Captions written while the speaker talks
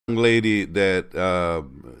lady that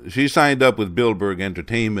she signed up with Bilberg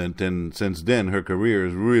Entertainment, and since then her career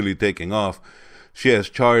is really taking off. She has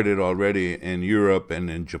charted already in Europe and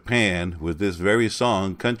in Japan with this very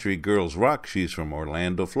song, Country Girls Rock. She's from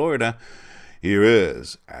Orlando, Florida. Here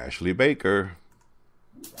is Ashley Baker.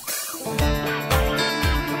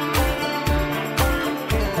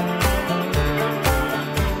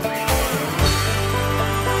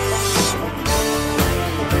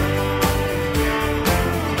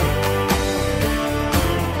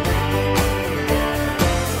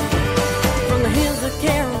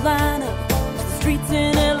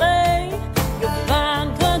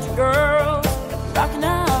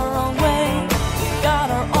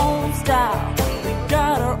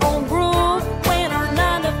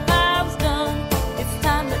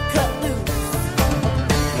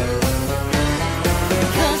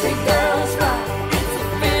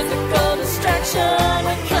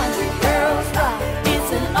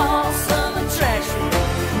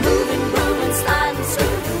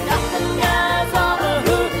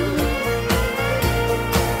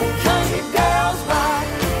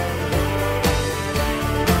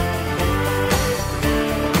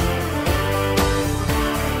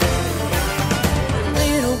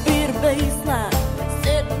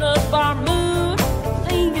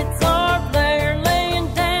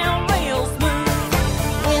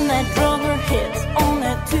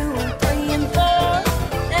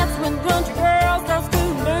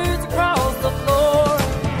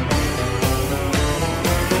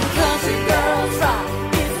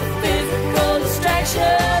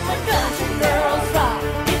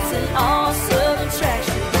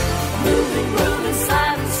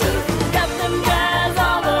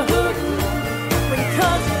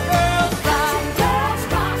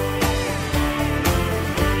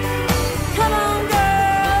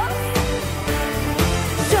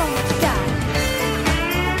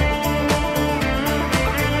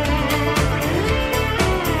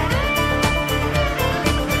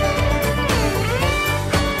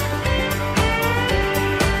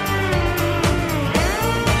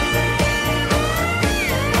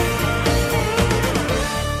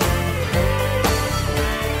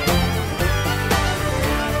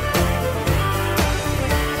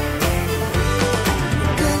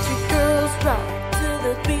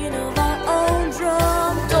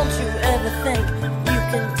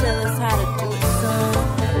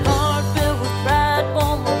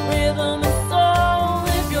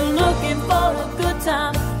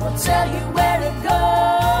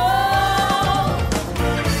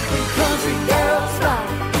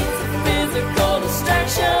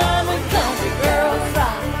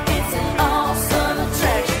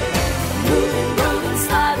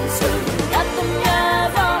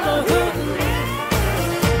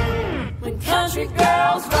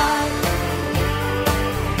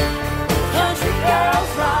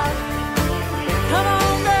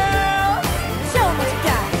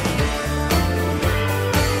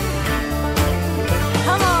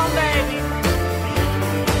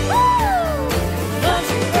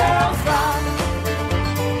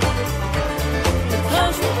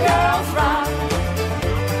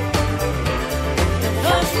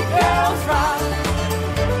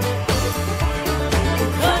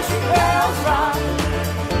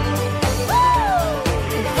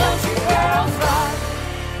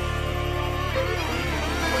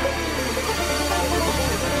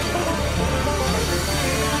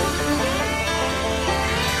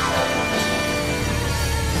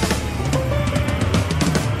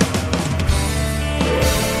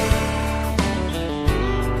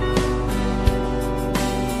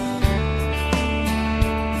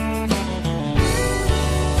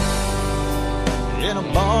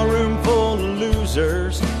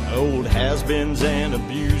 Old has-beens and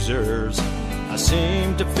abusers. I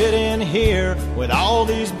seem to fit in here with all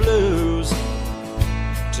these blues.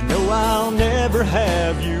 To know I'll never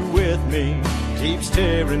have you with me keeps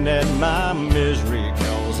tearing at my misery,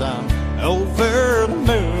 'cause I'm over the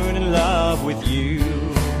moon in love with you.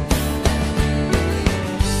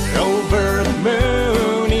 Over the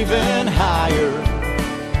moon, even higher,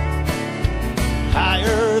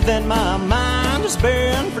 higher than my mind has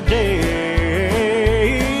been for days.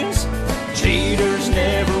 Cheaters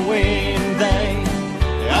never win, they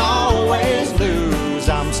always lose.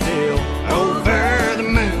 I'm still over the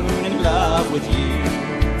moon in love with you.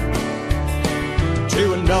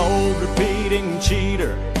 To an old repeating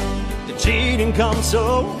cheater, the cheating comes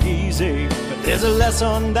so easy, but there's a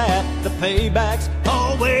lesson that the paybacks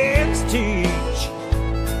always teach.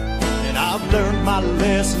 And I've learned my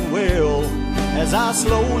lesson well as I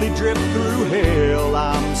slowly drift through hell.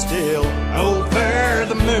 I'm still over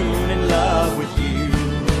the moon in love with you.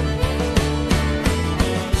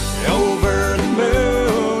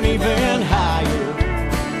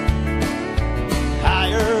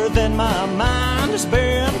 mind has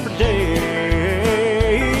been for days.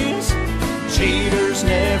 Cheaters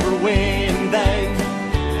never win, they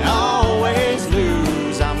always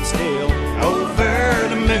lose. I'm still over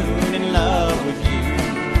the moon in love with you.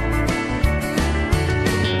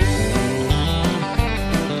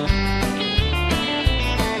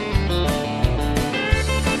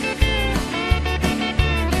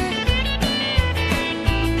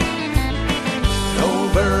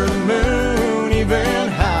 Over the moon, even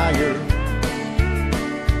higher,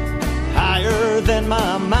 higher than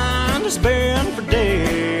my mind has been for days.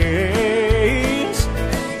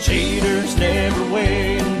 Cheaters never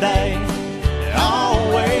win, they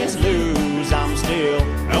always lose. I'm still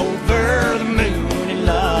over the moon in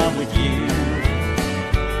love with you.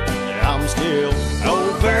 I'm still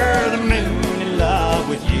over the moon in love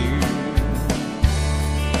with you.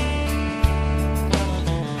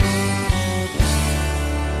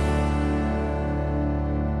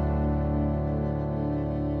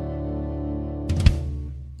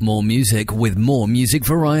 More music with more music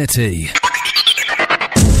variety.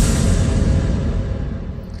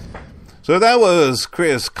 So that was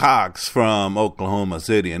Chris Cox from Oklahoma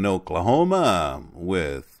City in Oklahoma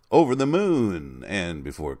with Over the Moon. And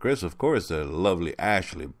before Chris, of course, the lovely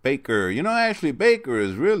Ashley Baker. You know, Ashley Baker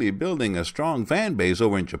is really building a strong fan base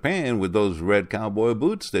over in Japan with those red cowboy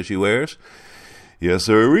boots that she wears. Yes,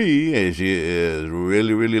 sirree. And she is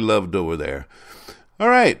really, really loved over there. All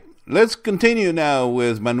right. Let's continue now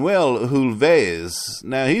with Manuel Julvez.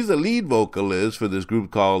 Now, he's the lead vocalist for this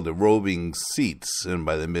group called the Roving Seats. And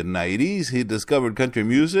by the mid-90s, he discovered country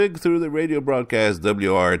music through the radio broadcast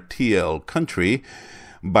WRTL Country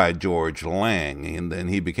by George Lang. And then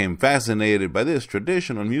he became fascinated by this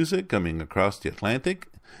traditional music coming across the Atlantic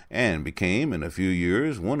and became, in a few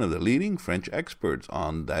years, one of the leading French experts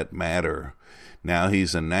on that matter. Now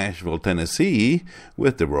he's in Nashville, Tennessee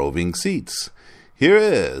with the Roving Seats. Here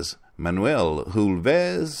is Manuel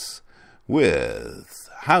Julvez with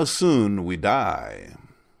How Soon We Die.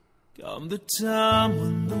 Come the time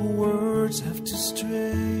when the words have to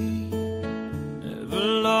stray, never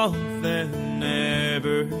lost and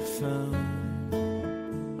never found.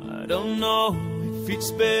 I don't know if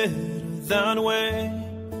it's better that way,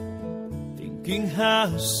 thinking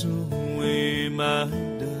how soon we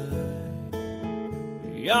might die.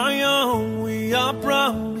 We are young, we are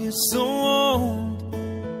proud, we're so old.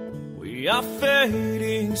 We are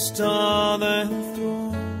fading, starred and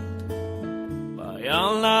thrown by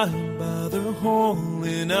our life, by the hole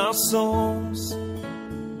in our souls,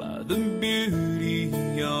 by the beauty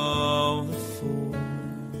of the fall.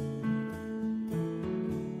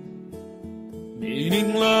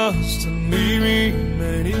 Meaning lost and weary,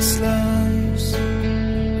 many lives,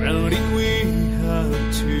 grounding we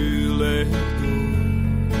have to let go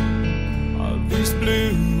of this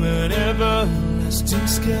blue and everlasting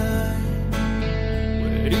sky.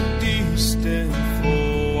 Distant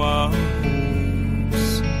for our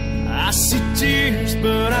homes. I see tears,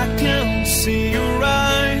 but I can't see your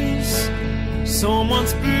eyes.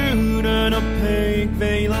 Someone's put an opaque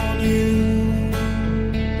veil on you.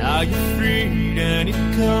 Now you're freed, and it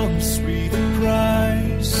comes with a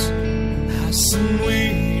price. How soon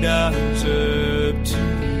we die up to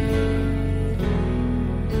you.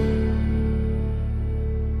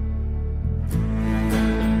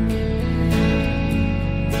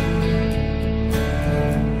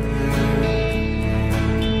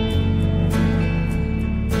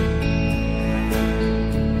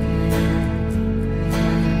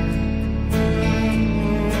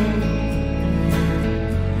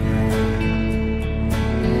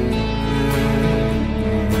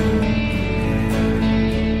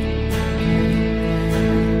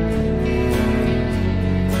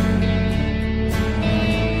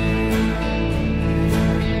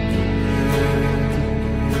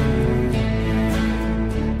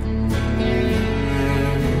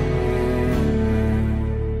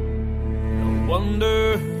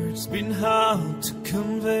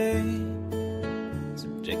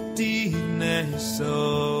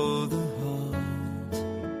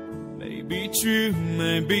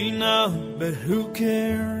 But who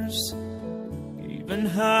cares, even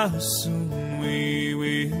how soon we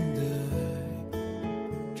will die.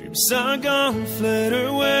 Dreams are gone, fled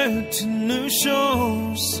away to new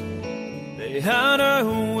shores. They had a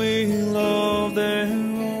will of their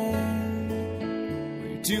own.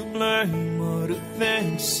 We to blame or to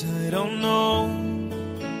thanks, I don't know.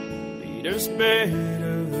 Leaders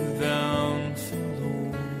better than forlorn.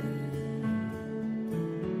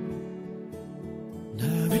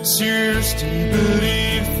 Now it's yours to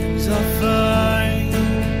believe things are fine,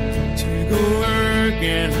 to go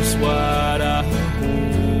against what I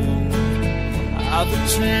hold. I How the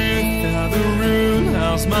truth, how the rule,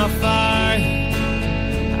 how's my fight?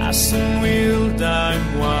 I soon will die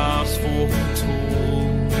was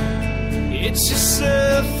foretold. It's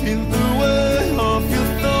yourself in the way of your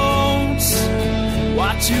thoughts.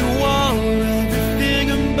 What you want,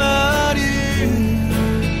 everything about you.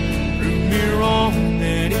 Prove me wrong,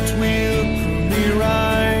 then it will prove me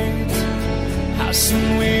right. How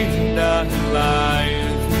soon will that lie?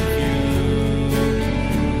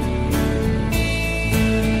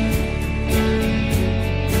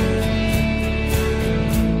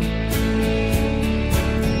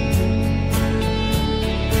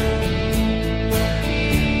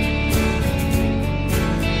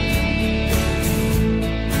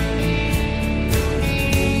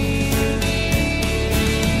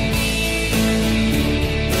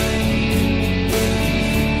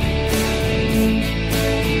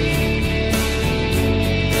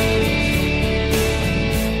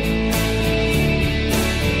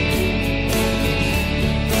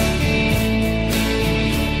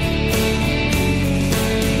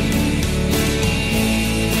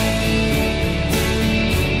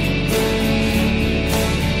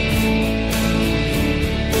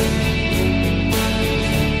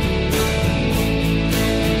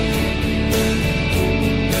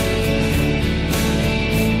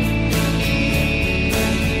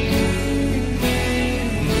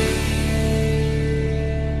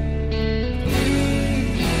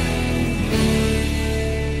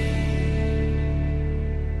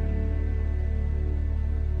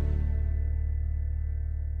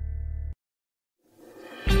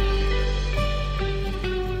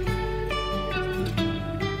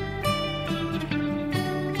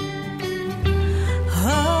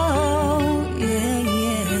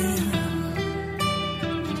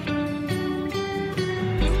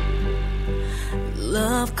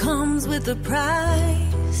 Love comes with a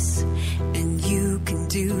price, and you can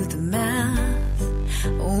do the math.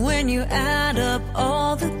 When you add up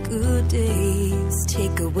all the good days,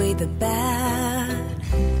 take away the bad.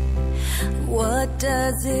 What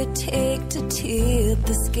does it take to tip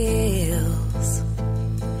the scales,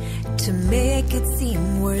 to make it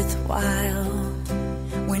seem worthwhile,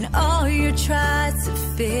 when all your tries to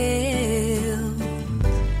fail?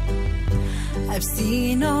 I've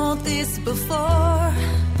seen all this before,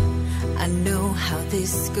 I know how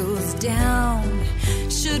this goes down.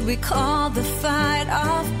 Should we call the fight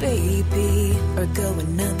off, baby, or go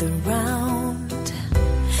another round?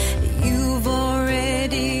 You've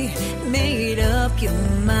already made up your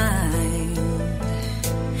mind.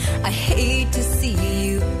 I hate to see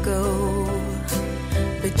you go,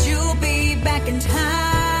 but you'll be back in time.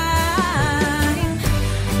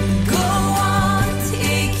 Go on,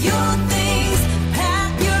 take your things,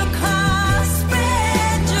 pack your car,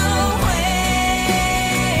 spread your wings.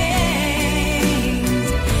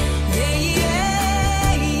 Yeah,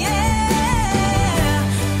 yeah, yeah.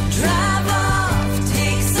 Drive off,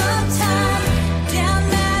 take some time down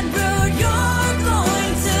that road. You're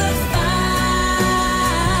going to find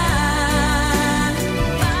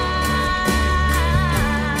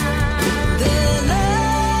the love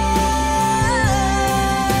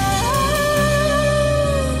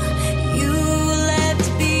you left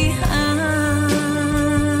behind.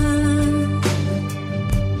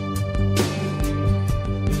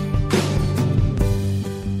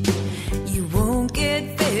 You won't get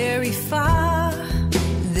very far,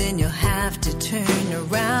 then you'll have to turn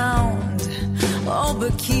around. Oh,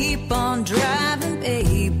 but keep on driving.